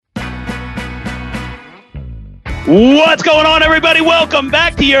What's going on, everybody? Welcome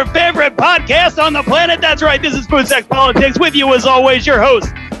back to your favorite podcast on the planet. That's right. This is Food Sex Politics. With you, as always, your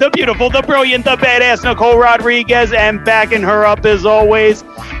host, the beautiful, the brilliant, the badass Nicole Rodriguez, and backing her up as always,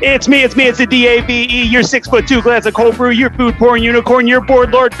 it's me. It's the DAVE, your 6'2" glass of cold brew, your food porn unicorn, your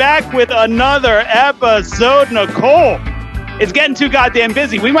board lord, back with another episode. Nicole, it's getting too goddamn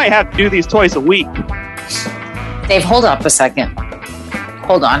busy. We might have to do these twice a week. Dave, hold up a second.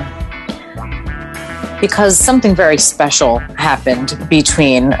 Hold on. Because something very special happened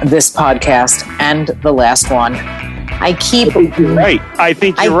between this podcast and the last one. I think you're right.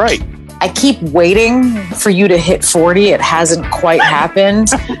 I keep waiting for you to hit 40. It hasn't quite happened.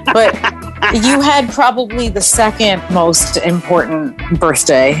 But you had probably the second most important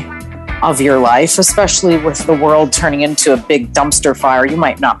birthday of your life, especially with the world turning into a big dumpster fire. You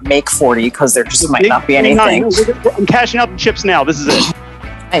might not make 40 because there just might not be anything. I'm cashing out the chips now. This is it.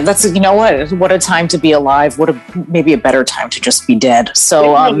 That's, you know what a time to be alive. Maybe a better time to just be dead.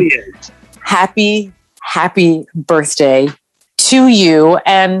 So happy birthday to you.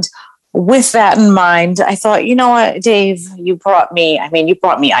 And with that in mind, I thought, you know what, Dave, you brought me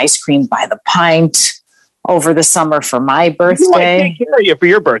ice cream by the pint over the summer for my birthday. I take care of you for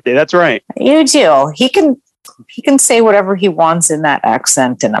your birthday. That's right. You do. He can say whatever he wants in that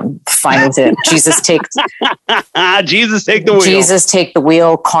accent, and I'm fine with it. Jesus take the wheel. Jesus take the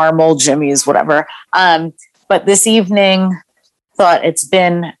wheel. Caramel, Jimmy's, whatever. But this evening, thought it's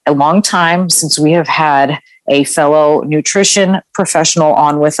been a long time since we have had a fellow nutrition professional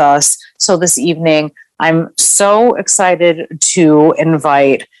on with us. So this evening, I'm so excited to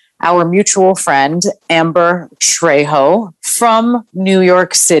invite our mutual friend, Amber Trejo from New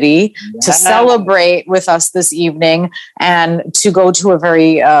York City, to celebrate with us this evening and to go to a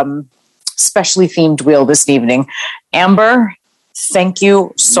very specially themed wheel this evening. Amber, thank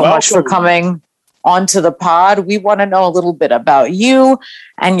you so much for coming onto the pod. We want to know a little bit about you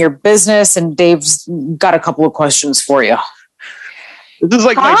and your business, and Dave's got a couple of questions for you. This is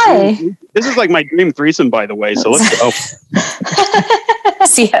like my dream threesome, by the way. So let's go.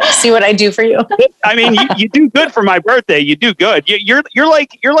 See what I do for you. I mean, you do good for my birthday. You do good. You're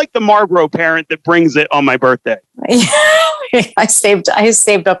like the Marlboro parent that brings it on my birthday. I saved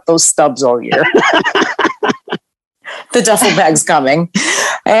up those stubs all year. The duffel bag's coming.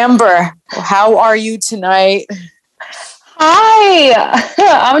 Amber, how are you tonight? Hi,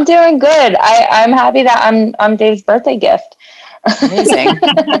 I'm doing good. I'm happy that I'm Dave's birthday gift. Amazing.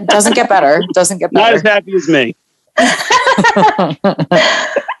 Doesn't get better. Not as happy as me.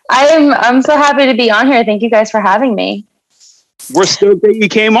 I'm so happy to be on here. Thank you guys for having me. We're stoked that you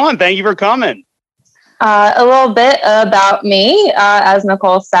came on. Thank you for coming. A little bit about me. As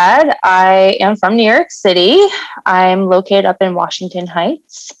Nicole said, I am from New York City. I'm located up in Washington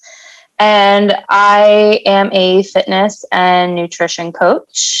Heights, and I am a fitness and nutrition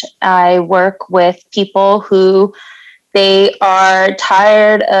coach. I work with people who they are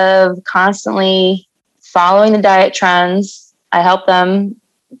tired of constantly following the diet trends. I help them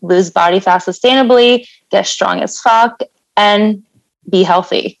lose body fat sustainably, get strong as fuck, and be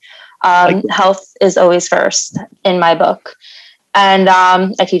healthy. Health is always first in my book. And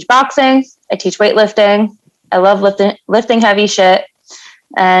I teach boxing. I teach weightlifting. I love lifting heavy shit.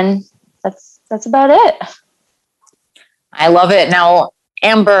 And that's about it. I love it. Now,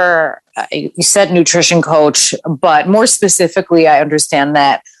 Amber, you said nutrition coach, but more specifically, I understand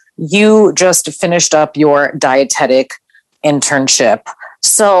that you just finished up your dietetic internship.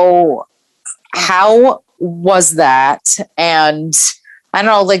 So how was that? And I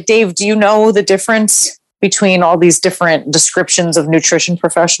don't know, like, Dave, do you know the difference between all these different descriptions of nutrition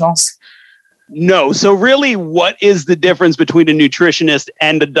professionals? No. So really, what is the difference between a nutritionist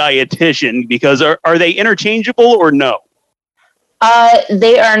and a dietitian? Because are they interchangeable or no?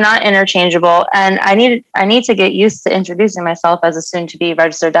 They are not interchangeable, and I need to get used to introducing myself as a soon-to-be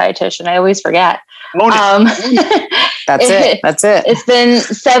registered dietitian. I always forget. That's it. It's been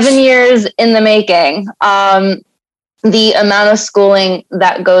 7 years in the making. The amount of schooling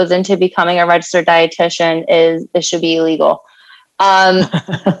that goes into becoming a registered dietitian it should be illegal.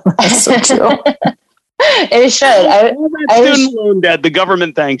 That's so true. It should. Student loan debt. The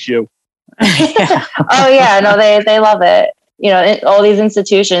government thanks you. Yeah. Oh yeah, no, they love it. You know, all these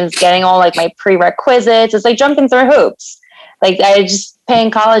institutions getting all like my prerequisites. It's like jumping through hoops. Like I just paying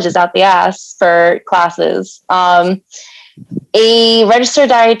colleges out the ass for classes. A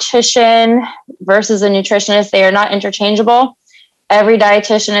registered dietitian versus a nutritionist, they are not interchangeable. Every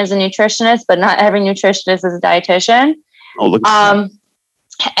dietitian is a nutritionist, but not every nutritionist is a dietitian.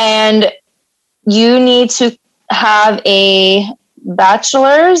 And you need to have a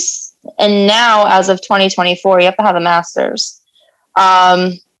bachelor's And now, as of 2024, you have to have a master's.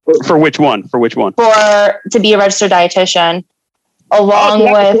 For which one? To be a registered dietitian, along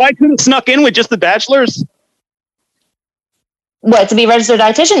with. So I could have snuck in with just the bachelor's. What, to be a registered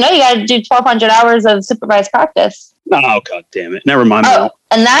dietitian? No, you got to do 1,200 hours of supervised practice. Oh, God damn it! Never mind. Oh,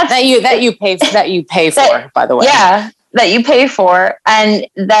 and that you pay for, by the way. Yeah, that you pay for, and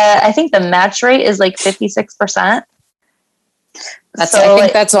I think the match rate is like 56%. I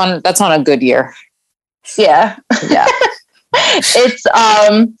think that's on a good year. Yeah. Yeah.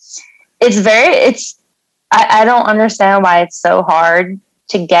 I don't understand why it's so hard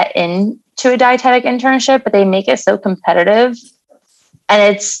to get into a dietetic internship, but they make it so competitive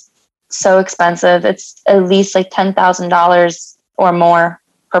and it's so expensive. It's at least like $10,000 or more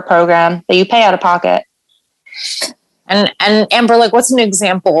per program that you pay out of pocket. And Amber, like, what's an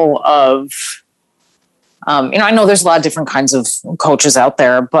example of, I know there's a lot of different kinds of coaches out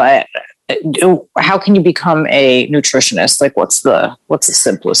there, but how can you become a nutritionist? Like, what's the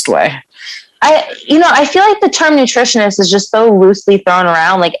simplest way? I feel like the term nutritionist is just so loosely thrown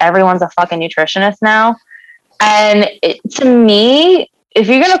around. Like, everyone's a fucking nutritionist now. And to me, if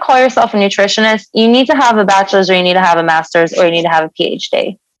you're going to call yourself a nutritionist, you need to have a bachelor's, or you need to have a master's, or you need to have a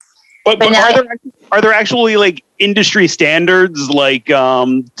PhD. But are there actually like industry standards, like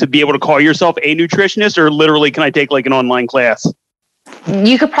to be able to call yourself a nutritionist, or literally can I take like an online class?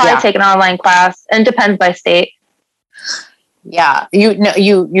 You could probably take an online class, and it depends by state. Yeah, you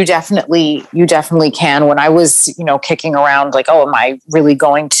definitely can. When I was, kicking around like, oh, am I really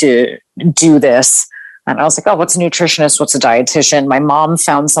going to do this? And I was like, oh, what's a nutritionist? What's a dietitian? My mom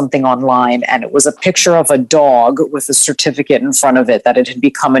found something online, and it was a picture of a dog with a certificate in front of it that it had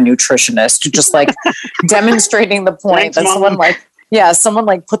become a nutritionist, just like demonstrating the point. Thanks, that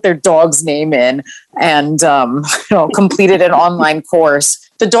someone put their dog's name in and, completed an online course.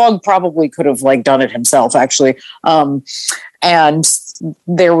 The dog probably could have done it himself, actually. And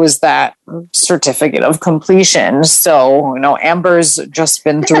there was that certificate of completion. So, Amber's just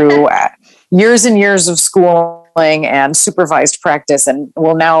been through years and years of schooling and supervised practice, and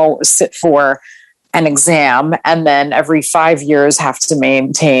will now sit for an exam, and then every 5 years have to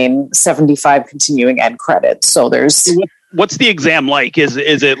maintain 75 continuing ed credits. So what's the exam like? Is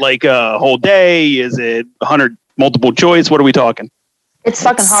it like a whole day? Is it 100 multiple choice? What are we talking? It's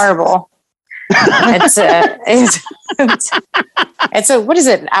fucking horrible. It's what is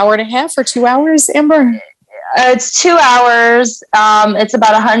it? An hour and a half or 2 hours, Amber? It's 2 hours. It's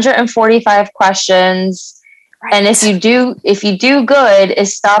about 145 questions. Right. And if you do good, it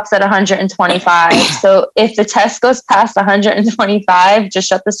stops at 125. So if the test goes past 125, just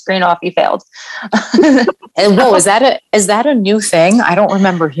shut the screen off. You failed. And is that a new thing? I don't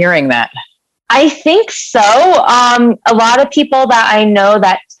remember hearing that. I think so. A lot of people that I know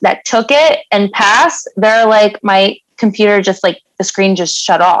that took it and passed, they're like, my computer just the screen just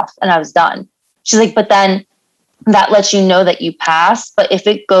shut off and I was done. She's like, but then that lets you know that you passed. But if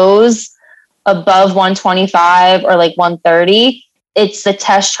it goes above 125 or 130, it's the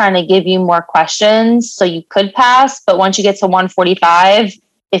test trying to give you more questions so you could pass. But once you get to 145,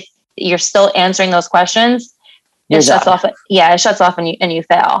 if you're still answering those questions, it shuts off. Yeah, it shuts off and you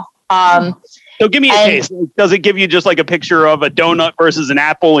fail. So give me a case. Does it give you just a picture of a donut versus an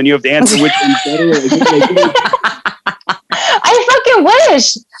apple, and you have to answer which one's better? I fucking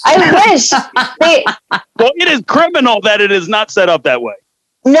wish. Well, it is criminal that it is not set up that way.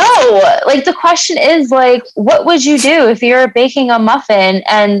 No, the question is what would you do if you're baking a muffin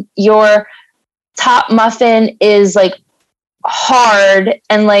and your top muffin is hard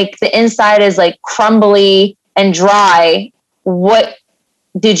and the inside is crumbly and dry? What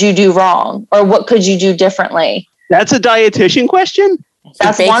did you do wrong, or what could you do differently? That's a dietitian question.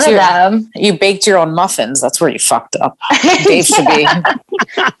 That's one of them. You baked your own muffins. That's where you fucked up. Dave should be.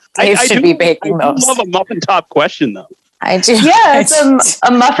 Dave should be baking those. I love a muffin top question, though. I do. Yeah, it's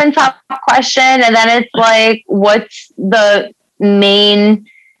a muffin top question, and then it's what's the main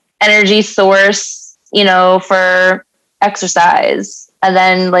energy source, for exercise? And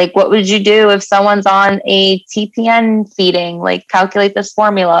then what would you do if someone's on a TPN feeding? Calculate this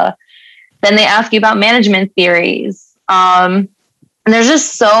formula. Then they ask you about management theories. And there's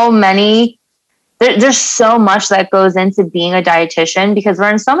just so many, there's so much that goes into being a dietitian, because we're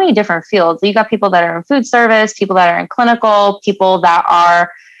in so many different fields. You got people that are in food service, people that are in clinical, people that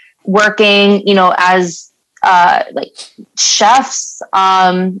are working, as chefs,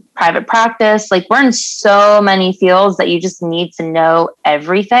 private practice. We're in so many fields that you just need to know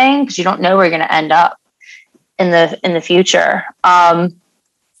everything, because you don't know where you're going to end up in the future.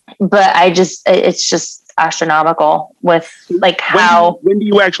 But astronomical with like how. When do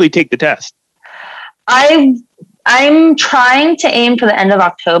you actually take the test? I'm trying to aim for the end of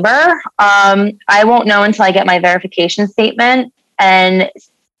October. I won't know until I get my verification statement and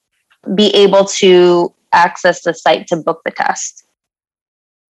be able to access the site to book the test.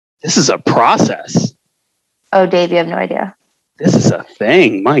 This is a process. Oh, Dave, you have no idea. This is a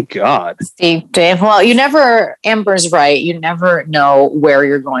thing. My God. Dave, well, Amber's right. You never know where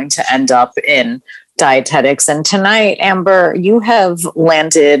you're going to end up in dietetics. And tonight, Amber, you have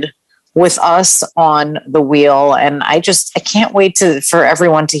landed with us on the wheel. And I can't wait for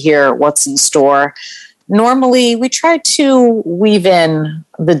everyone to hear what's in store. Normally, we try to weave in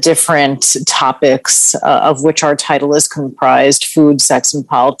the different topics of which our title is comprised: food, sex, and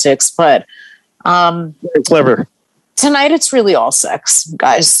politics. But very clever. Tonight, it's really all sex,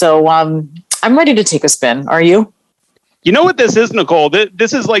 guys. So I'm ready to take a spin. Are you? You know what this is, Nicole?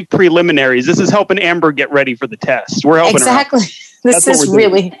 This is like preliminaries. This is helping Amber get ready for the test. We're helping her out.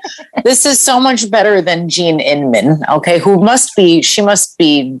 This is so much better than Jean Inman, okay, she must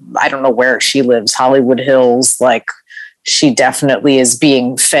be, I don't know where she lives, Hollywood Hills, like she definitely is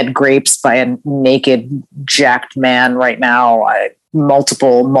being fed grapes by a naked, jacked man right now,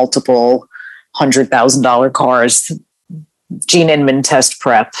 multiple $100,000 cars. Jean Inman test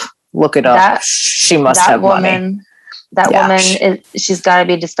prep, look it up. She must have money. That woman, she's got to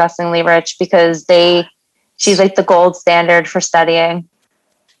be disgustingly rich because she's like the gold standard for studying.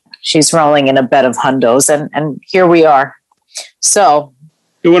 She's rolling in a bed of hundos, and here we are. So,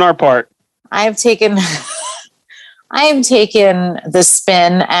 doing our part. I am taking the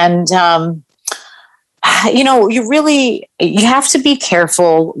spin, and you have to be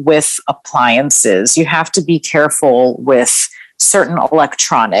careful with appliances. You have to be careful with certain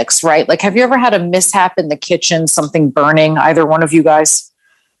electronics, right? Like, have you ever had a mishap in the kitchen, something burning, either one of you guys?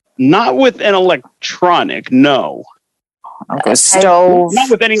 Not with an electronic, no. Okay, stove. Not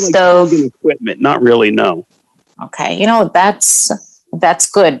with any stove equipment, not really, no. Okay, that's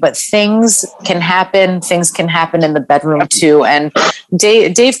good, but things can happen. Things can happen in the bedroom too. And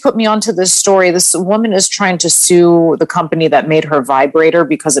Dave put me onto this story. This woman is trying to sue the company that made her vibrator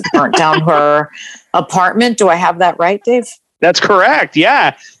because it burnt down her apartment. Do I have that right, Dave? That's correct.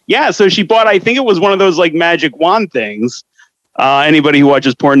 Yeah. So she bought, I think it was one of those like magic wand things. Anybody who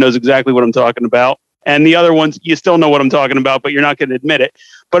watches porn knows exactly what I'm talking about. And the other ones, you still know what I'm talking about, but you're not going to admit it.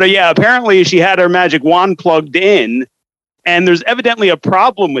 But apparently she had her magic wand plugged in, and there's evidently a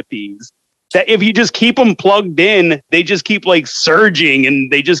problem with these, that if you just keep them plugged in, they just keep like surging,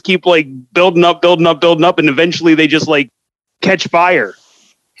 and they just keep like building up. And eventually they just like catch fire.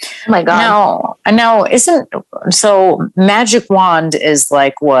 Oh my God. No, so magic wand is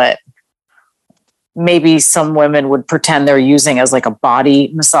like what maybe some women would pretend they're using as like a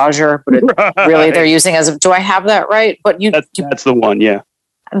body massager, but really they're using do I have that right? But that's the one. Yeah.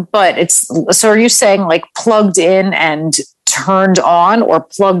 But so are you saying like plugged in and turned on, or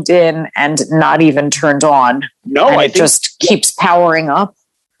plugged in and not even turned on? No, I think just keeps powering up.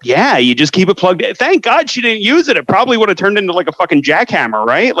 Yeah, you just keep it plugged in. Thank God she didn't use it. It probably would have turned into like a fucking jackhammer,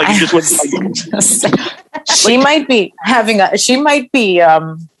 right? Like you just went.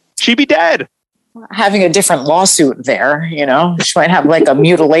 She'd be dead. Having a different lawsuit there, she might have like a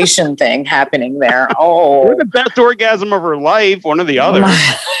mutilation thing happening there. Oh, or the best orgasm of her life, one or the other.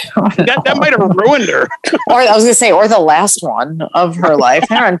 That might have ruined her. Or I was going to say, or the last one of her life.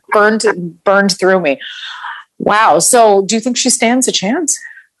 burned through me. Wow. So, do you think she stands a chance?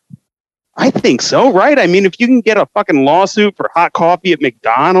 I think so, right? I mean, if you can get a fucking lawsuit for hot coffee at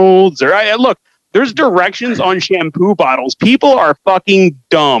McDonald's, or look. There's directions on shampoo bottles. People are fucking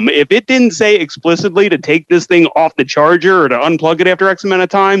dumb. If it didn't say explicitly to take this thing off the charger or to unplug it after X amount of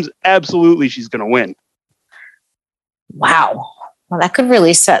times, absolutely she's going to win. Wow. Well, that could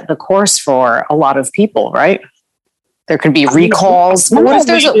really set the course for a lot of people, right? There could be recalls. But what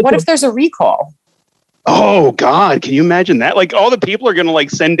if there's a recall? Oh, God. Can you imagine that? Like, all the people are going to, like,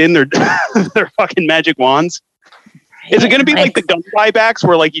 send in their their fucking magic wands. Is it going to be like the gun buybacks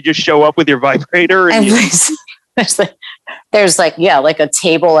where like you just show up with your vibrator? And there's like a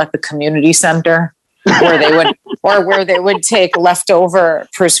table at the community center where they would take leftover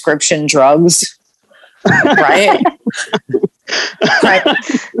prescription drugs. Right. Right.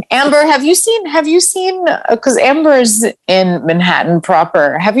 Amber, have you seen, because Amber is in Manhattan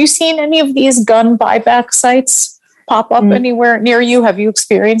proper. Have you seen any of these gun buyback sites pop up anywhere near you? Have you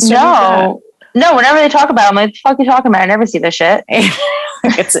experienced any of that? No, whenever they talk about them, I'm like, what the fuck are you talking about? I never see this shit.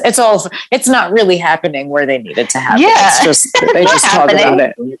 It's not really happening where they need it to happen. Yeah. It's just, they just talk about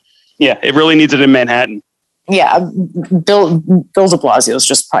it. Yeah, it really needs it in Manhattan. Yeah, Bill de Blasio is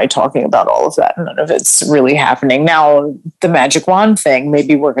just probably talking about all of that. None of it's really happening. Now, the magic wand thing,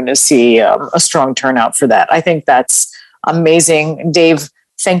 maybe we're going to see a strong turnout for that. I think that's amazing. Dave,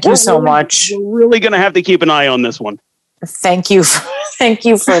 thank you so much. We're really going to have to keep an eye on this one. Thank you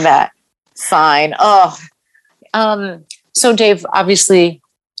for that. Fine. So Dave, obviously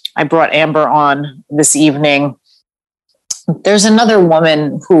I brought Amber on this evening. There's another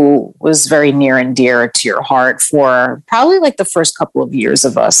woman who was very near and dear to your heart for probably like the first couple of years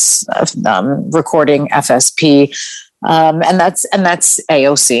of us recording FSP. And that's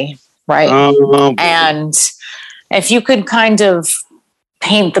AOC, right? And if you could kind of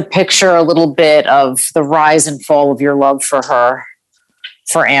paint the picture a little bit of the rise and fall of your love for her,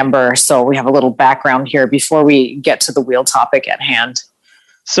 for Amber. So we have a little background here before we get to the wheel topic at hand.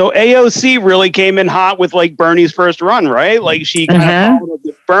 So AOC really came in hot with like Bernie's first run, right? Like she kind of followed up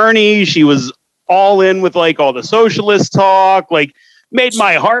with Bernie. She was all in with like all the socialist talk, like made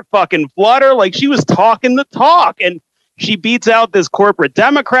my heart fucking flutter. Like she was talking the talk, and she beats out this corporate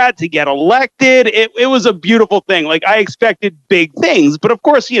Democrat to get elected. It was a beautiful thing. Like I expected big things, but of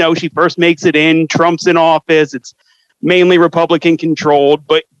course, you know, she first makes it in, Trump's in office. It's mainly Republican controlled,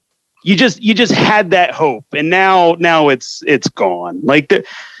 but you just had that hope, and now it's gone. Like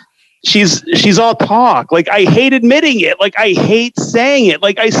she's all talk. Like I hate admitting it. Like I hate saying it.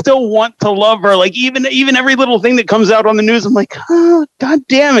 Like I still want to love her. Like even every little thing that comes out on the news, I'm like, oh, God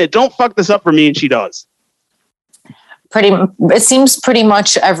damn it, don't fuck this up for me. And she does. It seems pretty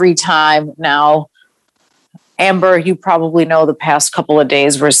much every time now. Amber, you probably know the past couple of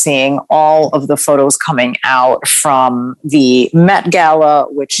days we're seeing all of the photos coming out from the Met Gala,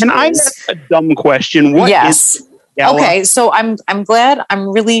 which Can I ask a dumb question? What is Gala? Okay, so I'm glad.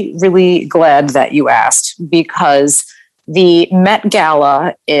 I'm really, really glad that you asked, because the Met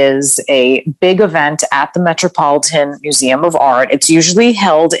Gala is a big event at the Metropolitan Museum of Art. It's usually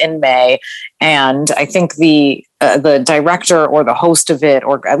held in May, and I think the director or the host of it,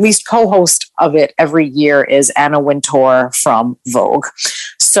 or at least co-host of it every year, is Anna Wintour from Vogue.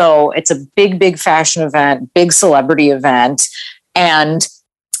 So it's a big, big fashion event, big celebrity event. And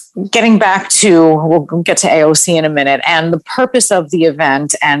getting back to, we'll get to AOC in a minute, and the purpose of the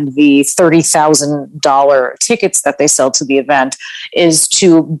event and the $30,000 tickets that they sell to the event is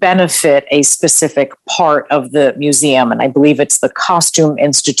to benefit a specific part of the museum. And I believe it's the Costume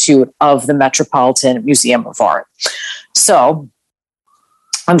Institute of the Metropolitan Museum of Art. So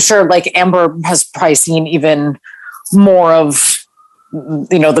I'm sure like Amber has probably seen even more of,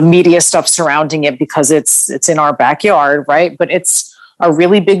 you know, the media stuff surrounding it because it's in our backyard, right? But it's a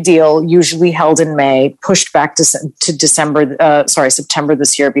really big deal, usually held in May, pushed back to September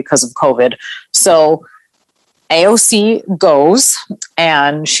this year because of COVID. So AOC goes,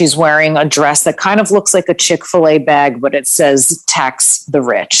 and she's wearing a dress that kind of looks like a Chick-fil-A bag, but it says "Tax the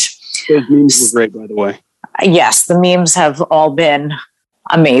Rich." Those memes were great, by the way. Yes, the memes have all been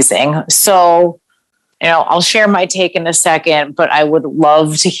amazing. So, you know, I'll share my take in a second, but I would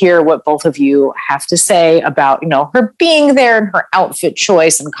love to hear what both of you have to say about, you know, her being there and her outfit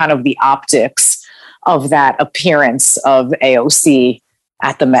choice and kind of the optics of that appearance of AOC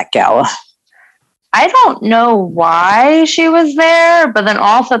at the Met Gala. I don't know why she was there, but then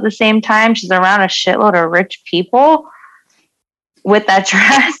also at the same time, she's around a shitload of rich people with that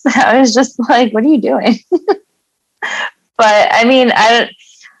dress. I was just like, what are you doing? But I mean, I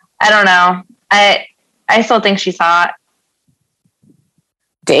don't know. I still think she's hot.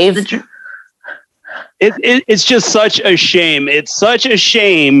 Dave? It's just such a shame. It's such a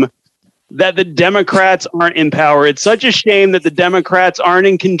shame that the Democrats aren't in power. It's such a shame that the Democrats aren't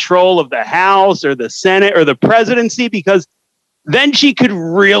in control of the House or the Senate or the presidency, because then she could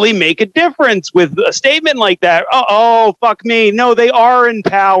really make a difference with a statement like that. Oh, fuck me. No, they are in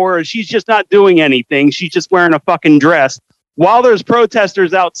power. She's just not doing anything. She's just wearing a fucking dress. While there's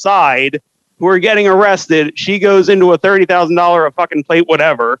protesters outside who are getting arrested, she goes into a $30,000 a fucking plate,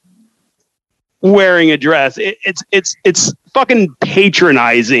 whatever, wearing a dress. It's fucking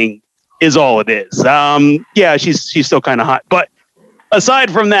patronizing is all it is. Yeah, she's still kind of hot. But aside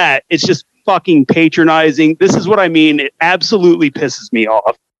from that, it's just fucking patronizing. This is what I mean. It absolutely pisses me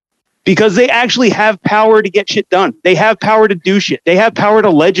off, because they actually have power to get shit done. They have power to do shit. They have power to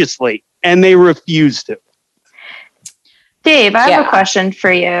legislate, and they refuse to. Dave, I have a question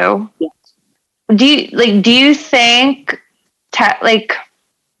for you. Yeah. Do you think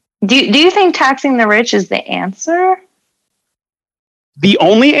do you think taxing the rich is the answer? The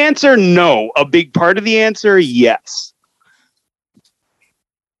only answer, no. A big part of the answer, yes.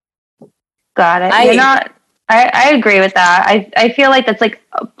 Got it. I agree with that. I feel like that's like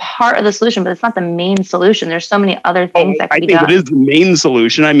a part of the solution, but it's not the main solution. There's so many other things that can be done. I think it is the main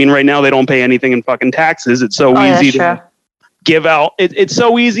solution. I mean, right now they don't pay anything in fucking taxes. It's so easy to give out. It's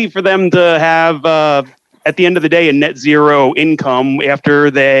so easy for them to have, at the end of the day, a net zero income after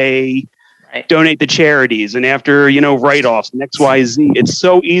they donate to charities and after, write-offs and XYZ. It's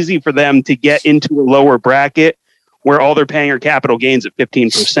so easy for them to get into a lower bracket where all they're paying are capital gains at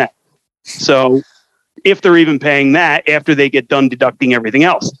 15%. So if they're even paying that after they get done deducting everything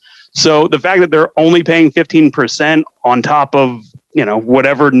else. So the fact that they're only paying 15% on top of,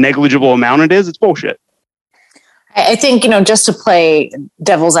 whatever negligible amount it is, it's bullshit. I think, just to play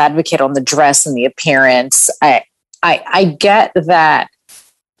devil's advocate on the dress and the appearance, I get that.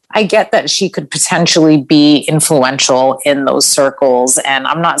 I get that she could potentially be influential in those circles. And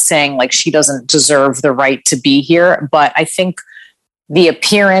I'm not saying like she doesn't deserve the right to be here, but I think the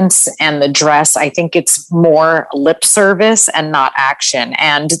appearance and the dress, I think it's more lip service and not action.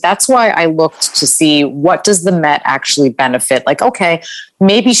 And that's why I looked to see what does the Met actually benefit? Like, okay,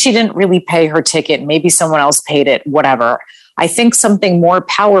 maybe she didn't really pay her ticket. Maybe someone else paid it, whatever. I think something more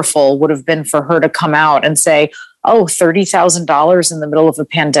powerful would have been for her to come out and say, oh, $30,000 in the middle of a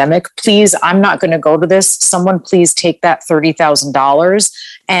pandemic. Please, I'm not going to go to this. Someone please take that $30,000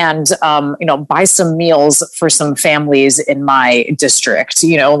 and, buy some meals for some families in my district.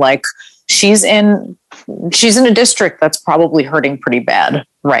 Like she's in a district that's probably hurting pretty bad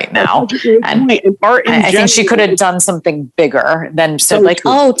right now. And I think she could have done something bigger than said like,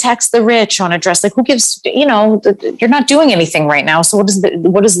 oh, tax the rich on a dress. Like who gives, you're not doing anything right now. So what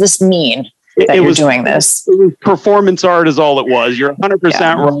does this mean? You're doing this. Performance art is all it was. You're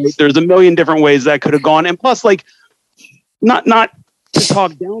 100% right. There's a million different ways that could have gone. And plus, like, not to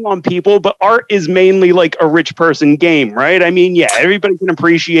talk down on people, but art is mainly like a rich person game, right? I mean, yeah, everybody can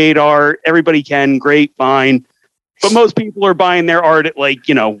appreciate art. Everybody can. Great, fine. But most people are buying their art at like,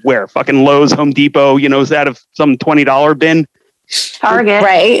 where? Fucking Lowe's, Home Depot, out of some $20 bin. Target.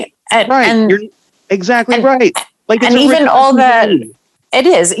 Right. You're exactly right. Like, and even all that... It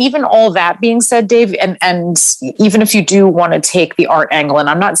is. Even all that being said, Dave, and even if you do want to take the art angle, and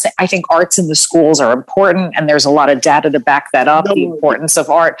I'm not saying, I think arts in the schools are important, and there's a lot of data to back that up, the importance of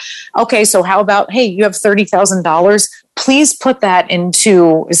art. Okay, so how about, hey, you have $30,000. Please put that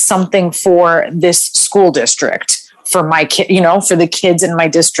into something for this school district, for my kid, for the kids in my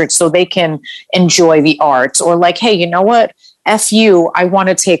district, so they can enjoy the arts. Or like, hey, you know what? F you, I want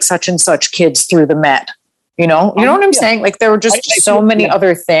to take such and such kids through the Met. You know what I'm saying? Like there were just so many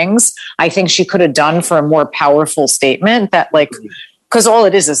other things I think she could have done for a more powerful statement that like, because all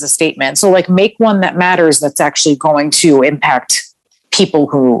it is a statement. So like make one that matters that's actually going to impact people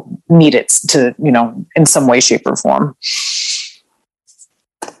who need it to, in some way, shape or form.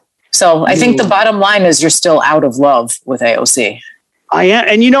 So I think the bottom line is you're still out of love with AOC. I am.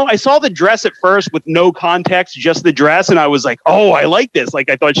 And, I saw the dress at first with no context, just the dress. And I was like, oh, I like this. Like,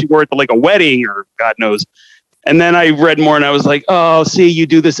 I thought she wore it to like a wedding or God knows. And then I read more and I was like, oh, see, you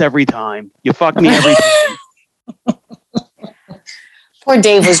do this every time. You fuck me every time. Poor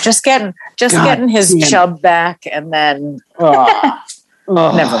Dave was just getting his chub back. And then,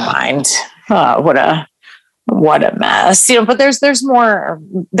 never mind. What a mess, but there's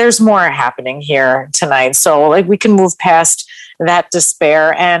more happening here tonight. So like we can move past that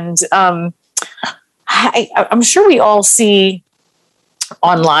despair. And I'm sure we all see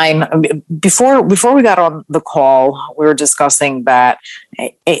online before we got on the call, we were discussing that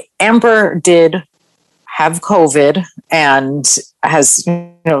Amber did have COVID and has,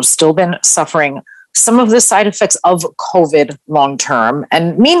 still been suffering some of the side effects of COVID long term.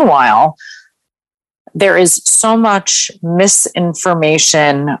 And meanwhile, there is so much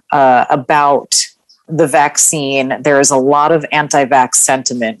misinformation about the vaccine. There is a lot of anti-vax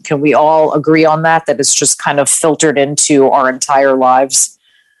sentiment. Can we all agree on that? That it's just kind of filtered into our entire lives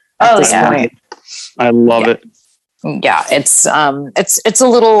at this point? I love it. Yeah, it's a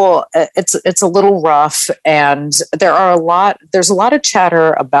little rough, and there's a lot of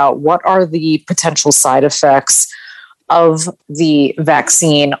chatter about what are the potential side effects of the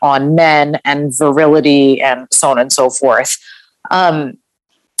vaccine on men and virility and so on and so forth.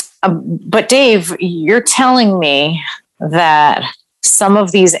 But Dave, you're telling me that some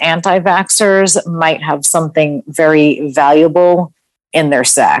of these anti-vaxxers might have something very valuable in their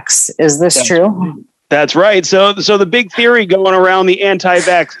sex. Is this true? That's right. So the big theory going around the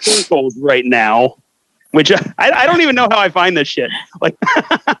anti-vax circles right now which I don't even know how I find this shit. Like,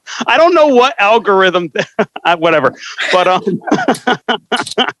 I don't know what algorithm, whatever. But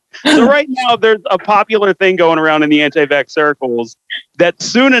so right now there's a popular thing going around in the anti-vax circles that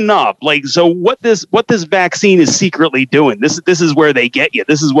soon enough, like, so what this vaccine is secretly doing. This is where they get you.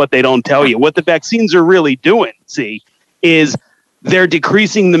 This is what they don't tell you. What the vaccines are really doing, see, is they're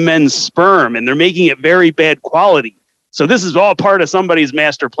decreasing the men's sperm and they're making it very bad quality. So this is all part of somebody's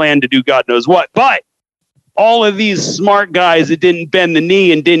master plan to do God knows what. But all of these smart guys that didn't bend the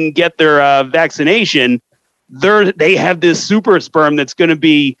knee and didn't get their vaccination, they have this super sperm that's going to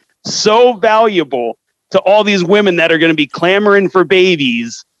be so valuable to all these women that are going to be clamoring for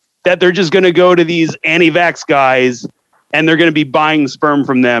babies that they're just going to go to these anti-vax guys and they're going to be buying sperm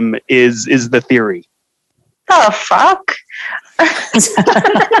from them is the theory. Oh, fuck.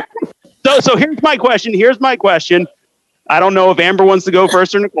 So here's my question. I don't know if Amber wants to go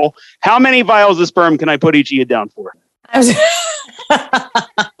first or Nicole. How many vials of sperm can I put each of you down for?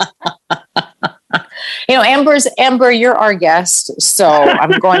 Amber, you're our guest, so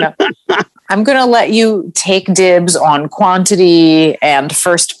I'm going to let you take dibs on quantity and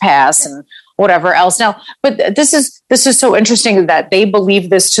first pass and whatever else. Now, but this is so interesting that they believe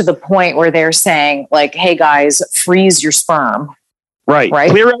this to the point where they're saying, like, hey guys, freeze your sperm. Right.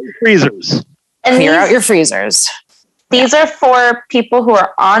 Clear out your freezers. Clear out your freezers. These are for people who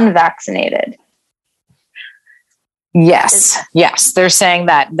are unvaccinated. Yes. They're saying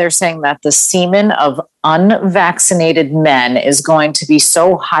that the semen of unvaccinated men is going to be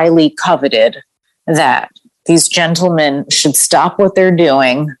so highly coveted that these gentlemen should stop what they're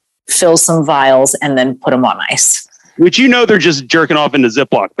doing, fill some vials, and then put them on ice. Which, they're just jerking off into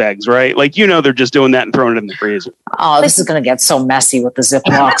Ziploc bags, right? Like, they're just doing that and throwing it in the freezer. Oh, this is going to get so messy with the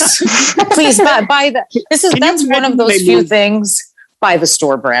Ziplocs. Please buy that. That's one of those few things. Buy the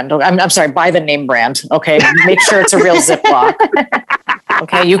store brand. I'm sorry, buy the name brand. Okay. Make sure it's a real Ziploc.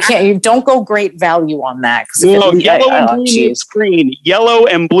 Okay. You don't go great value on that. No, yellow and blue makes green. Yellow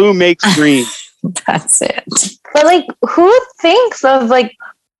and blue makes green. That's it. But like, who thinks of like,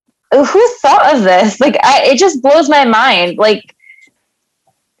 who thought of this? Like, it just blows my mind. Like,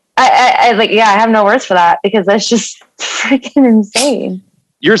 I have no words for that because that's just freaking insane.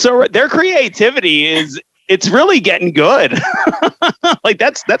 You're so right. Their creativity it's really getting good. Like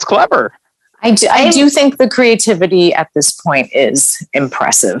that's clever. I do think the creativity at this point is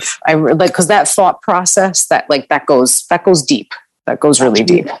impressive. Because that thought process that goes deep. That goes really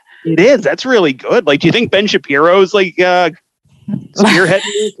deep. It is. That's really good. Like, do you think Ben Shapiro's like spearheading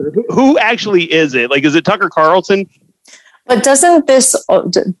this? Who actually is it? Like, is it Tucker Carlson? But doesn't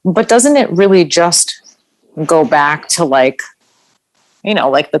it really just go back to like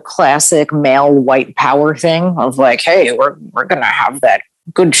the classic male white power thing of like, hey, we're gonna have that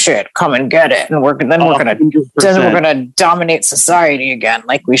good shit, come and get it, and we're gonna dominate society again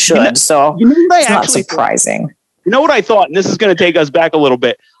like we should. It's not surprising. You know what I thought, and this is going to take us back a little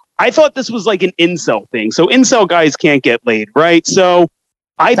bit. I thought this was like an incel thing. So incel guys can't get laid, right? So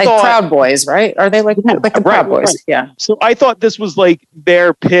I thought Proud Boys, right? Are they like the Proud Boys? Right. Yeah. So I thought this was like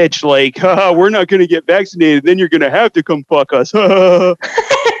their pitch, like, we're not going to get vaccinated, then you're going to have to come fuck us. Oh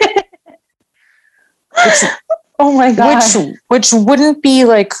my God. Which wouldn't be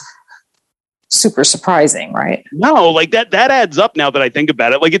like super surprising, right? No, like that adds up now that I think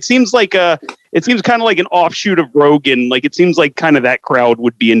about it. Like it seems kind of like an offshoot of Rogan. Like it seems like kind of that crowd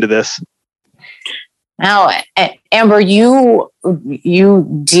would be into this. Now, Amber, you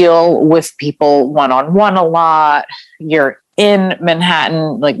deal with people one-on-one a lot. You're in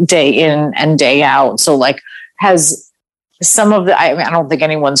Manhattan like day in and day out. So like has some of I don't think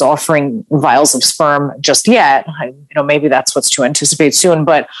anyone's offering vials of sperm just yet. Maybe that's what's to anticipate soon.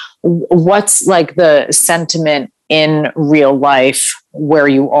 But what's like the sentiment in real life where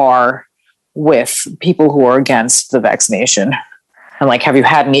you are with people who are against the vaccination? And like, have you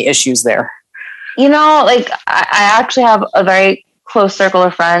had any issues there? Like I actually have a very close circle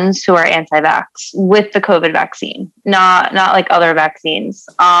of friends who are anti-vax with the COVID vaccine, not like other vaccines.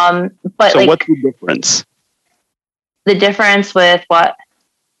 But so like, what's the difference? The difference with what?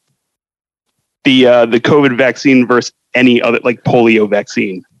 The COVID vaccine versus any other like polio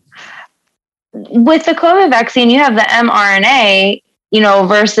vaccine. With the COVID vaccine, you have the mRNA,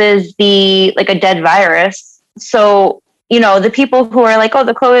 versus the like a dead virus. So, the people who are like, oh,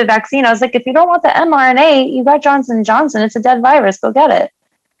 the COVID vaccine, I was like, if you don't want the mRNA, you got Johnson & Johnson. It's a dead virus. Go get it.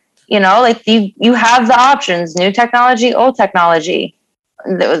 Like you have the options, new technology, old technology.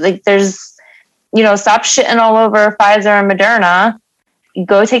 Like there's, stop shitting all over Pfizer and Moderna.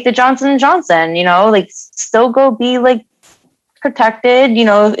 Go take the Johnson & Johnson, like still go be like protected,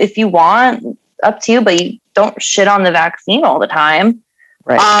 if you want. up to you, but you don't shit on the vaccine all the time.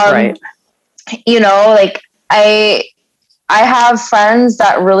 Right. You know, like I have friends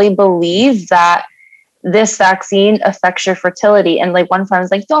that really believe that this vaccine affects your fertility. And like one friend was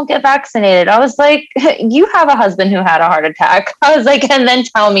like, don't get vaccinated. I was like, you have a husband who had a heart attack. I was like, and then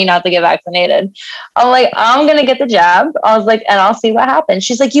tell me not to get vaccinated. I'm like, I'm going to get the jab. I was like, and I'll see what happens.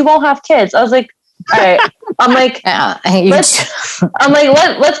 She's like, you won't have kids. I was like, all right. I'm like, let's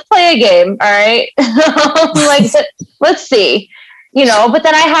play a game. All right. I'm like, let's see, you know, but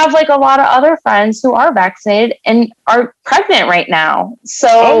then I have like a lot of other friends who are vaccinated and are pregnant right now.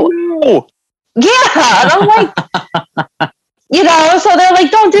 So yeah. And I'm like, you know, so they're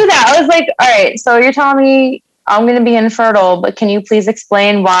like, don't do that. I was like, all right, so you're telling me I'm going to be infertile, but can you please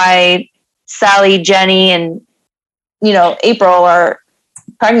explain why Sally, Jenny, and, you know, April are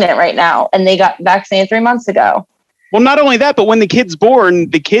pregnant right now and they got vaccinated 3 months ago? Well, not only that, but when the kid's born,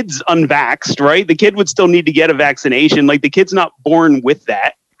 the kid's unvaxxed, right? The kid would still need to get a vaccination. Like the kid's not born with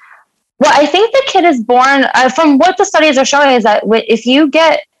that. Well, I think the kid is born, from what the studies are showing, is that if you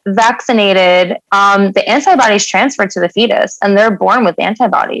get vaccinated, the antibodies transfer to the fetus and they're born with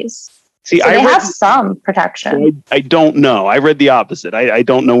antibodies. See, so they have some protection. I don't know. I read the opposite. I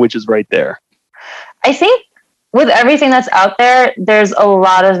don't know which is right there. I think with everything that's out there, there's a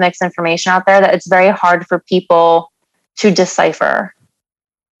lot of mixed information out there that it's very hard for people to decipher.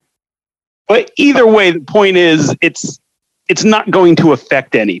 But either way, the point is it's not going to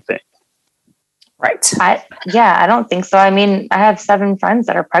affect anything. Right. I don't think so. I mean, I have 7 friends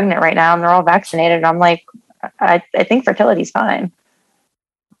that are pregnant right now and they're all vaccinated. And I'm like, I think fertility is fine.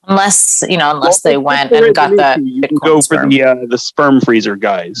 Unless they went and got that Bitcoin go sperm. for the sperm freezer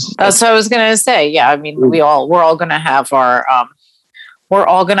guys. That's what I was going to say. Yeah. I mean, we're all going to have our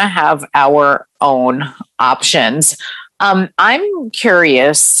own options. I'm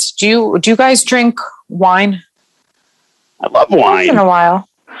curious. Do you guys drink wine? I love wine. Once in a while.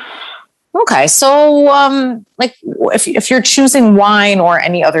 Okay, so like if you're choosing wine or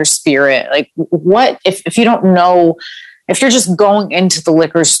any other spirit, like what if you don't know, if you're just going into the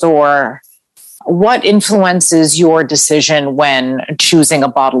liquor store, what influences your decision when choosing a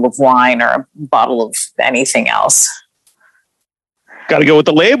bottle of wine or a bottle of anything else? Got to go with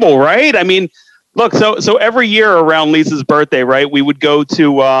the label, right? I mean, look, so every year around Lisa's birthday, right, we would go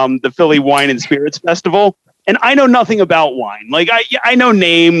to the Philly Wine and Spirits Festival. And I know nothing about wine. Like I know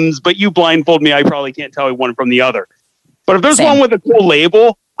names, but you blindfold me, I probably can't tell one from the other. But if there's one with a cool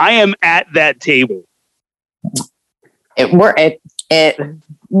label, I am at that table. It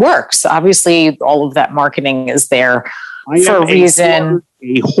works. Obviously, all of that marketing is there for a reason.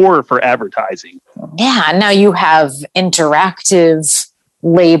 A whore for advertising. Yeah. Now you have interactive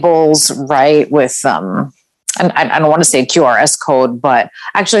labels, right? With and I don't want to say QRS code, but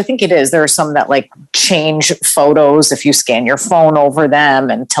actually I think it is. There are some that like change photos if you scan your phone over them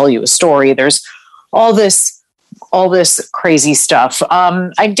and tell you a story. There's all this crazy stuff.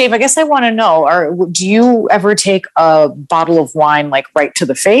 Dave, I guess I want to know, do you ever take a bottle of wine like right to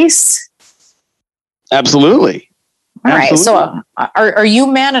the face? Absolutely. All right. So are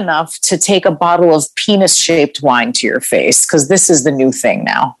you man enough to take a bottle of penis-shaped wine to your face? Because this is the new thing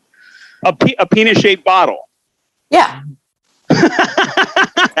now. A penis-shaped bottle. Yeah.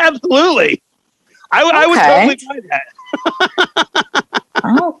 Absolutely. I would totally try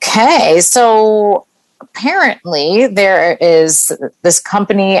that. Okay. So apparently there is this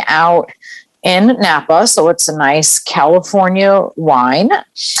company out in Napa. So it's a nice California wine.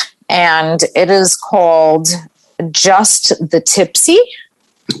 And it is called Just the Tipsy,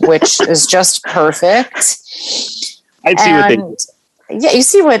 which is just perfect. I'd see what they did. Yeah, you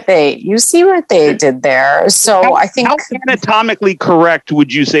see what they did there. So I think, how anatomically correct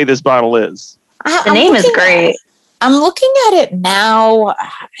would you say this bottle is? The name is great. I'm looking at it now.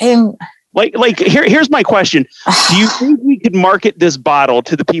 Here's my question. Do you think we could market this bottle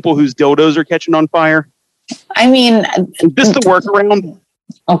to the people whose dildos are catching on fire? I mean, is this the workaround?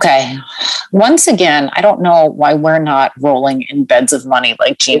 Okay. Once again, I don't know why we're not rolling in beds of money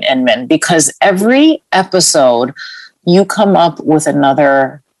like Gene Inman, because every episode you come up with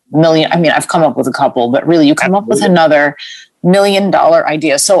another million. I mean, I've come up with a couple, but really you come up with another $1 million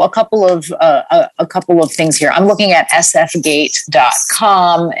idea. So a couple of things here. I'm looking at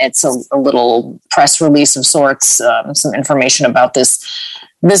sfgate.com. It's a little press release of sorts, some information about this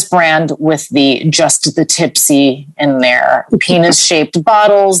brand with the Just the Tipsy in their penis-shaped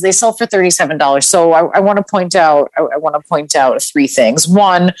bottles. They sell for $37. So I want to point out 3 things.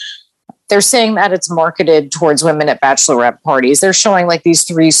 One, they're saying that it's marketed towards women at bachelorette parties. They're showing like these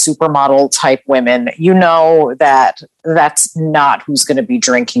 3 supermodel type women. You know that that's not who's going to be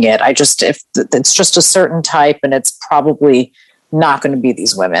drinking it. If it's just a certain type, and it's probably not going to be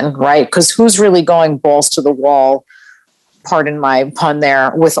these women, right? Because who's really going balls to the wall, pardon my pun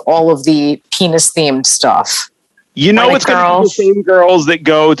there, with all of the penis themed stuff? You know, it's going to be the same girls that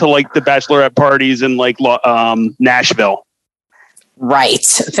go to like the bachelorette parties in like Nashville. Right.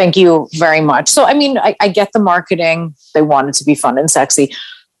 Thank you very much. So, I mean, I get the marketing. They want it to be fun and sexy.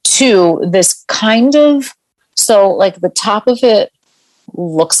 2, this kind of, so like the top of it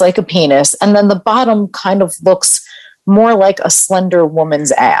looks like a penis, and then the bottom kind of looks more like a slender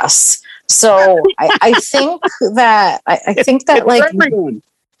woman's ass. So I think that, I think that like,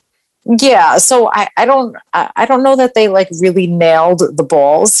 yeah. So I don't know that they like really nailed the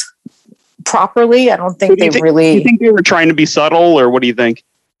balls properly. I don't think do you think they were trying to be subtle, or what do you think?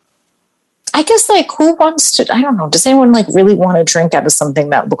 I guess like who wants to, I don't know. Does anyone like really want to drink out of something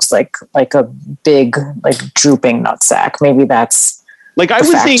that looks like a big, like drooping nutsack? Maybe that's like, I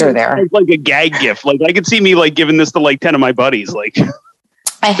was seeing there like a gag gift. Like I could see me like giving this to like 10 of my buddies. Like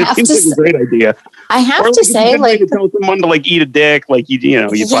I have to say, a great idea. I have to say, like, to tell someone to like eat a dick, like you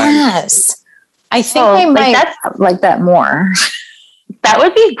yes. I think I might like that more. That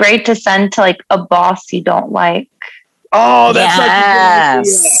would be great to send to like a boss you don't like. Oh, that's such a good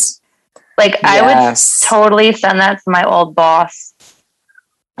idea. Like I would totally send that to my old boss.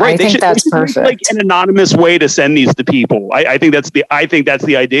 Right, I think that's perfect. Like an anonymous way to send these to people. I think that's the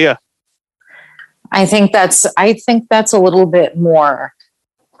idea. I think that's a little bit more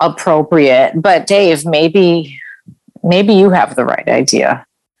appropriate. But Dave, maybe you have the right idea.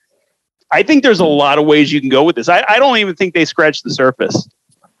 I think there's a lot of ways you can go with this. I don't even think they scratched the surface.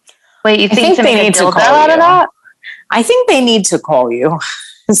 Wait, you think they need to call out of that? I think they need to call you.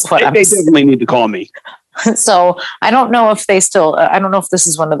 They definitely need to call me. So I don't know if I don't know if this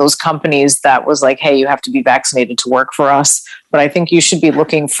is one of those companies that was like, hey, you have to be vaccinated to work for us. But I think you should be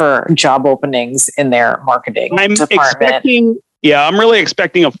looking for job openings in their marketing department. I'm really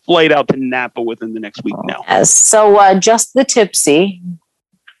expecting a flight out to Napa within the next week now. Yes. So just the tipsy.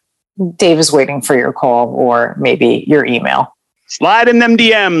 Dave is waiting for your call or maybe your email. Slide in them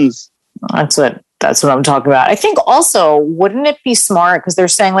DMs. That's what I'm talking about. I think also, wouldn't it be smart, because they're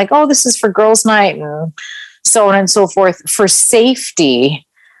saying like, oh, this is for girls' night and so on and so forth. For safety,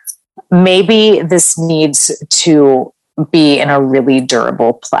 maybe this needs to be in a really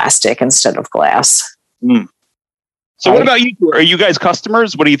durable plastic instead of glass. Mm. So what about you? Are you guys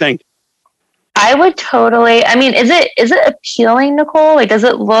customers? What do you think? I would totally. I mean, is it appealing, Nicole? Like, does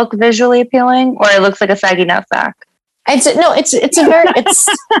it look visually appealing, or it looks like a saggy nutsack? It's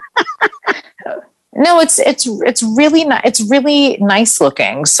really nice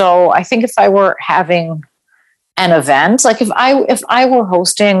looking. So I think if I were having an event, like if I were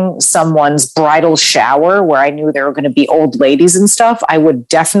hosting someone's bridal shower where I knew there were going to be old ladies and stuff, I would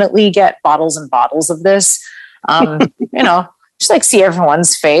definitely get bottles and bottles of this. Just like see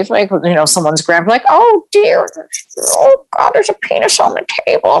everyone's face, like, someone's grandpa, like, oh dear, oh God, there's a penis on the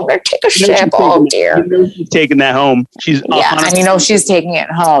table. I'm going to take a sip. Oh dear. She's taking that home. She's and she's taking it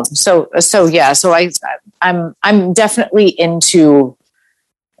home. So I'm definitely into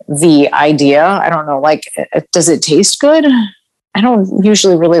the idea. I don't know, like, does it taste good? I don't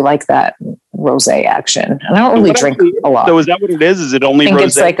usually really like that rosé action, and I don't really drink a lot. So is that what it is? Is it only rosé?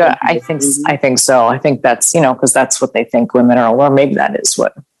 It's like I think so. I think that's, because that's what they think women are, or maybe that is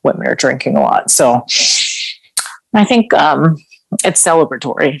what women are drinking a lot. So I think it's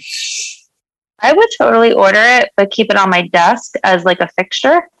celebratory. I would totally order it, but keep it on my desk as like a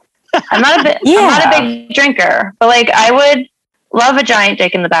fixture. I'm not a big drinker, but like I would love a giant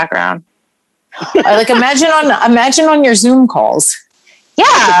dick in the background. Like imagine on your Zoom calls.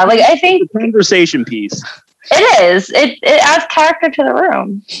 Yeah, like I think the conversation piece. It is. It adds character to the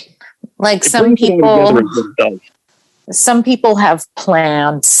room. Like some people have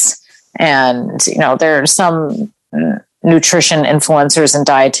plants, and there are some nutrition influencers and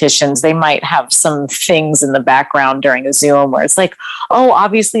dietitians. They might have some things in the background during a Zoom where it's like, oh,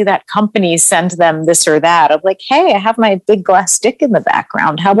 obviously that company sent them this or that. I'm like, hey, I have my big glass stick in the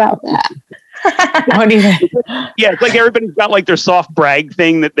background. How about that? What do you think? Yeah, it's like everybody's got like their soft brag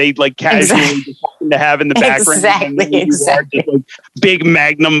thing that they like casually just happen to have in the background. Exactly. Just, like, big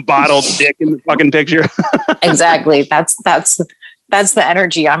Magnum bottled dick in the fucking picture. Exactly. That's the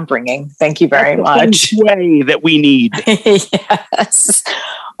energy I'm bringing. Thank you very much. Way that we need. Yes.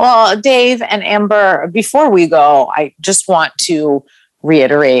 Well, Dave and Amber, before we go, I just want to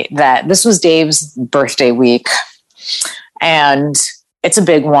reiterate that this was Dave's birthday week, and it's a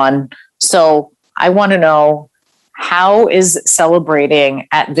big one. So I want to know, how is celebrating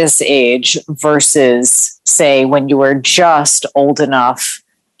at this age versus, say, when you were just old enough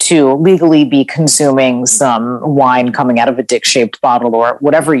to legally be consuming some wine coming out of a dick-shaped bottle or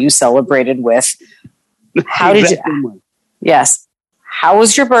whatever you celebrated with? How did you? Yes. How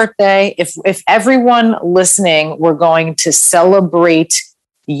was your birthday? If everyone listening were going to celebrate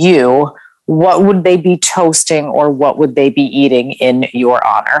you, what would they be toasting or what would they be eating in your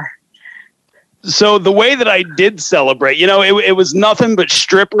honor? So the way that I did celebrate, it was nothing but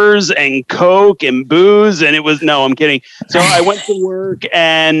strippers and Coke and booze. And no, I'm kidding. So I went to work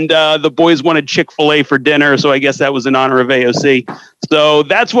and the boys wanted Chick-fil-A for dinner. So I guess that was in honor of AOC. So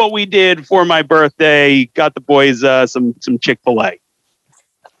that's what we did for my birthday. Got the boys some Chick-fil-A.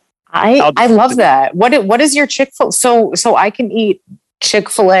 I love that. What is your Chick-fil-A? So I can eat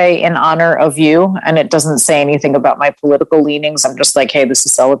Chick-fil-A in honor of you, and it doesn't say anything about my political leanings. I'm just like, hey, this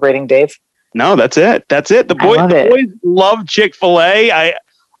is celebrating Dave. No, that's it. The boys love Chick-fil-A.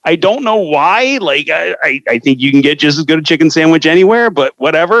 I don't know why. Like, I think you can get just as good a chicken sandwich anywhere, but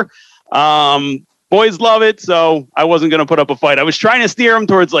whatever. Boys love it, so I wasn't going to put up a fight. I was trying to steer them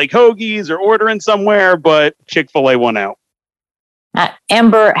towards like Hoagies or ordering somewhere, but Chick-fil-A won out.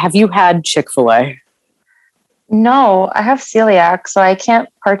 Amber, have you had Chick-fil-A? No, I have celiac, so I can't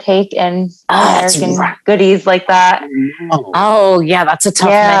partake in American goodies like that. Oh, yeah, that's a tough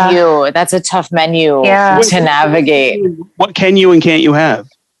menu. That's a tough menu to navigate. What can you and can't you have?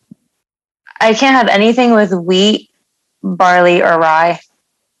 I can't have anything with wheat, barley, or rye.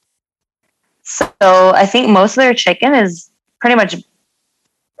 So I think most of their chicken is pretty much,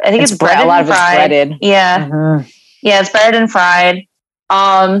 I think it's breaded and fried. Breaded. Yeah. Mm-hmm. Yeah, it's breaded and fried.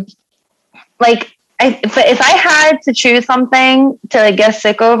 If I had to choose something to get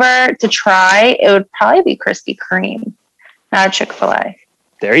sick over to try, it would probably be Krispy Kreme, not Chick-fil-A.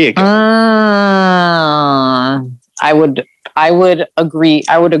 There you go. I would agree.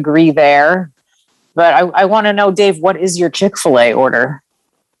 I would agree there, but I want to know, Dave, what is your Chick-fil-A order?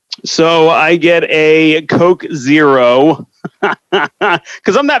 So I get a Coke Zero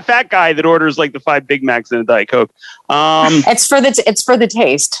because I'm that fat guy that orders like the 5 Big Macs and a Diet Coke. It's for the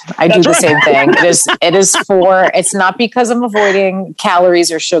taste. I do the same thing. It's not because I'm avoiding calories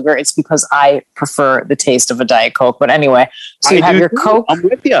or sugar. It's because I prefer the taste of a Diet Coke. But anyway, so you have your Coke. I'm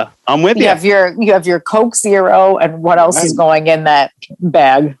with you. You have your Coke Zero, and what else is going in that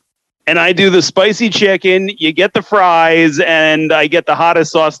bag? And I do the spicy chicken, you get the fries, and I get the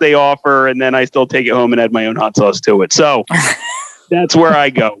hottest sauce they offer, and then I still take it home and add my own hot sauce to it. So that's where I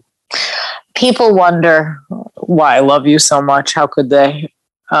go. People wonder why I love you so much. How could they?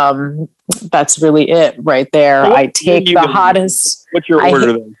 That's really it right there. I take the hottest. What's your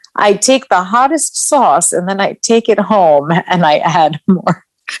order then? I take the hottest sauce, and then I take it home, and I add more.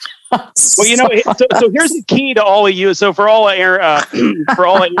 Well, so here's the key to all of you. So for all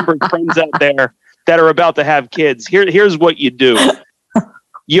Amber's friends out there that are about to have kids, here's what you do.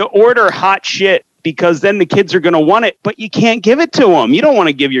 You order hot shit because then the kids are going to want it, but you can't give it to them. You don't want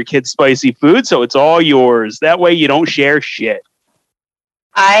to give your kids spicy food, so it's all yours. That way you don't share shit.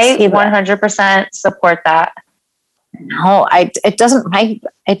 I 100% support that. No, it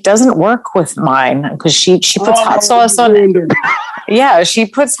doesn't work with mine because she puts hot sauce on. Yeah, she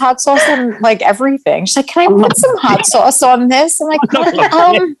puts hot sauce on like everything. She's like, "Can I put some hot sauce on this?" I'm like,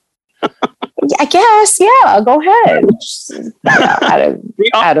 "I guess, yeah, go ahead."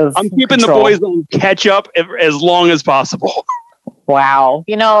 I'm keeping control. The boys on ketchup as long as possible. Wow,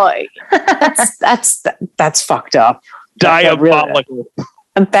 that's fucked up. Diabolical.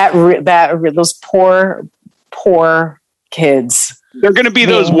 Those poor kids. They're going to be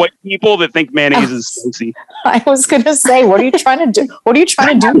those white people that think mayonnaise is spicy. I was going to say, what are you trying to do? What are you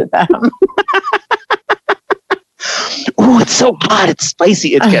trying to do to them? Oh, it's so hot. It's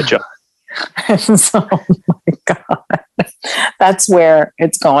spicy. It's ketchup. Oh my God. That's where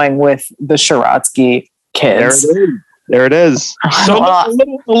it's going with the Sharatsky kids. There it is. So a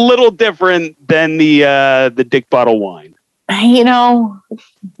little different than the Dick Bottle wine.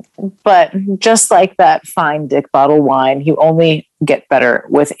 But just like that fine Dick Bottle wine, you only get better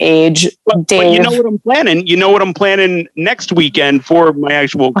with age. But you know what I'm planning? You know what I'm planning next weekend for my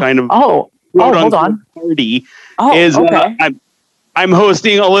actual kind of hold on party is okay. I'm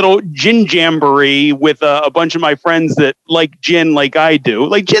hosting a little gin jamboree with a bunch of my friends that like gin like I do.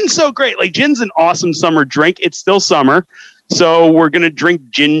 Like gin's so great. Like gin's an awesome summer drink. It's still summer. So we're going to drink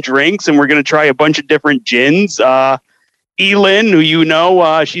gin drinks and we're going to try a bunch of different gins. Elin, who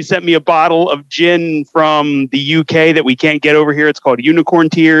she sent me a bottle of gin from the UK that we can't get over here. It's called Unicorn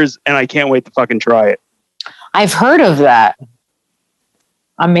Tears, and I can't wait to fucking try it. I've heard of that.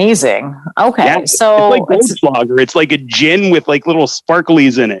 Amazing. Okay. Yeah, so it's like Goldschlager. It's like a gin with like little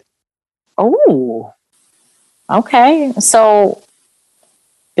sparklies in it. Oh, okay. So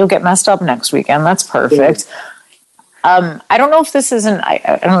you'll get messed up next weekend. That's perfect. I don't know if this isn't,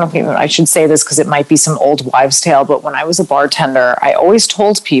 I don't know if even I should say this because it might be some old wives' tale, but when I was a bartender, I always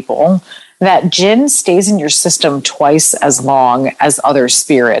told people that gin stays in your system twice as long as other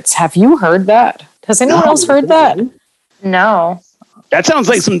spirits. Have you heard that? Has anyone else heard that? No. That sounds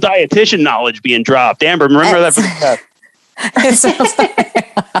like some dietitian knowledge being dropped. Amber, remember that for the test. It sounds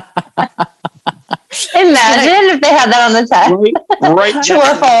Imagine if they had that on the test. Right. True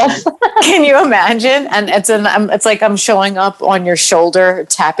or false? Can you imagine? And it's like I'm showing up on your shoulder,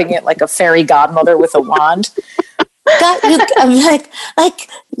 tapping it like a fairy godmother with a wand. I'm like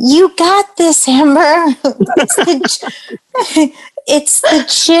you got this, Amber. It's the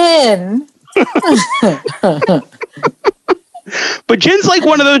gin. But gin's like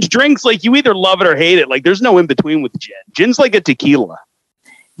one of those drinks, like you either love it or hate it. Like there's no in between with gin. Gin's like a tequila.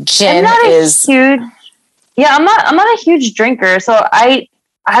 Gin is huge. Yeah, I'm not a huge drinker, so I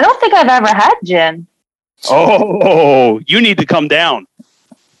don't think I've ever had gin. Oh, you need to come down.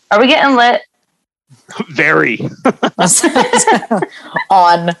 Are we getting lit? Very.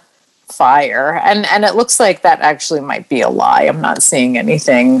 On fire. And it looks like that actually might be a lie. I'm not seeing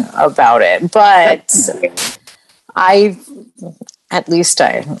anything about it, but I used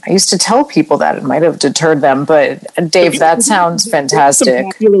to tell people that it might have deterred them, but Dave, that sounds fantastic.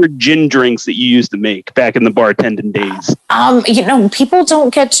 Some popular gin drinks that you used to make back in the bartending days. People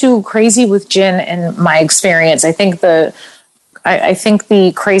don't get too crazy with gin in my experience. I think the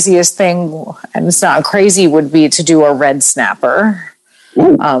craziest thing, and it's not crazy, would be to do a red snapper,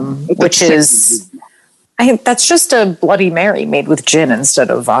 which is, I think that's just a Bloody Mary made with gin instead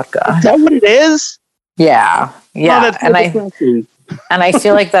of vodka. Is that what it is? Yeah. Oh, and I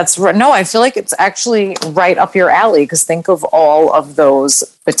feel like I feel like it's actually right up your alley because think of all of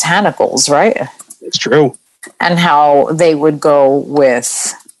those botanicals, right? It's true. And how they would go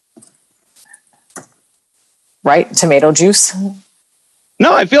with, right? Tomato juice.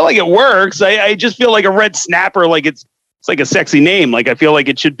 No, I feel like it works. I just feel like a red snapper, like it's like a sexy name. Like I feel like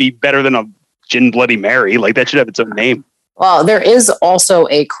it should be better than a gin Bloody Mary. Like that should have its own name. Well, there is also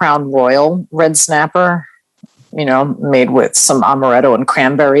a Crown Royal red snapper, made with some amaretto and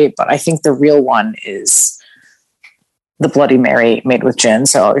cranberry, but I think the real one is the Bloody Mary made with gin.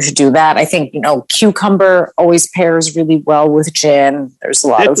 So you should do that. I think, cucumber always pairs really well with gin. There's a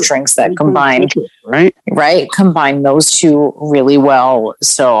lot of drinks that combine, combine those two really well.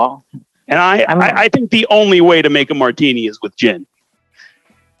 So, and I think the only way to make a martini is with gin.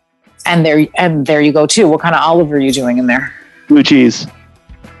 And there you go too. What kind of olive are you doing in there? Blue cheese.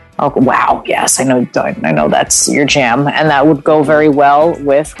 Oh wow! Yes, I know that's your jam, and that would go very well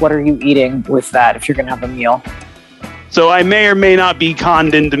with. What are you eating with that? If you're going to have a meal. So I may or may not be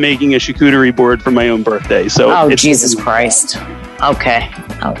conned into making a charcuterie board for my own birthday. So Jesus Christ! Okay.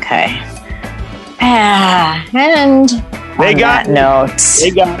 And they got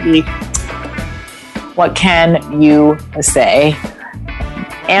me. What can you say?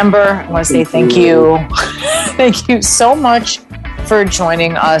 Amber, I want to say thank you. Thank you so much for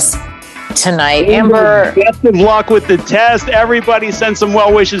joining us tonight. Amber, best of luck with the test. Everybody send some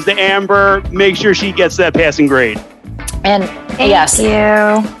well wishes to Amber. Make sure she gets that passing grade. And Thank you.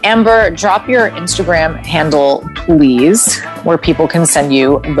 Amber, drop your Instagram handle, please, where people can send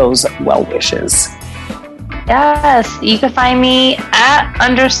you those well wishes. Yes, you can find me at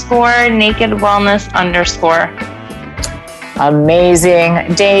 _naked wellness _.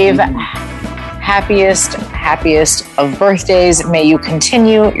 Amazing. Dave, happiest of birthdays. May you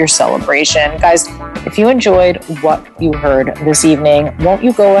continue your celebration. Guys, if you enjoyed what you heard this evening, won't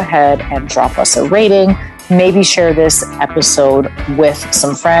you go ahead and drop us a rating? Maybe share this episode with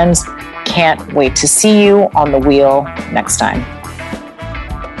some friends. Can't wait to see you on the wheel next time.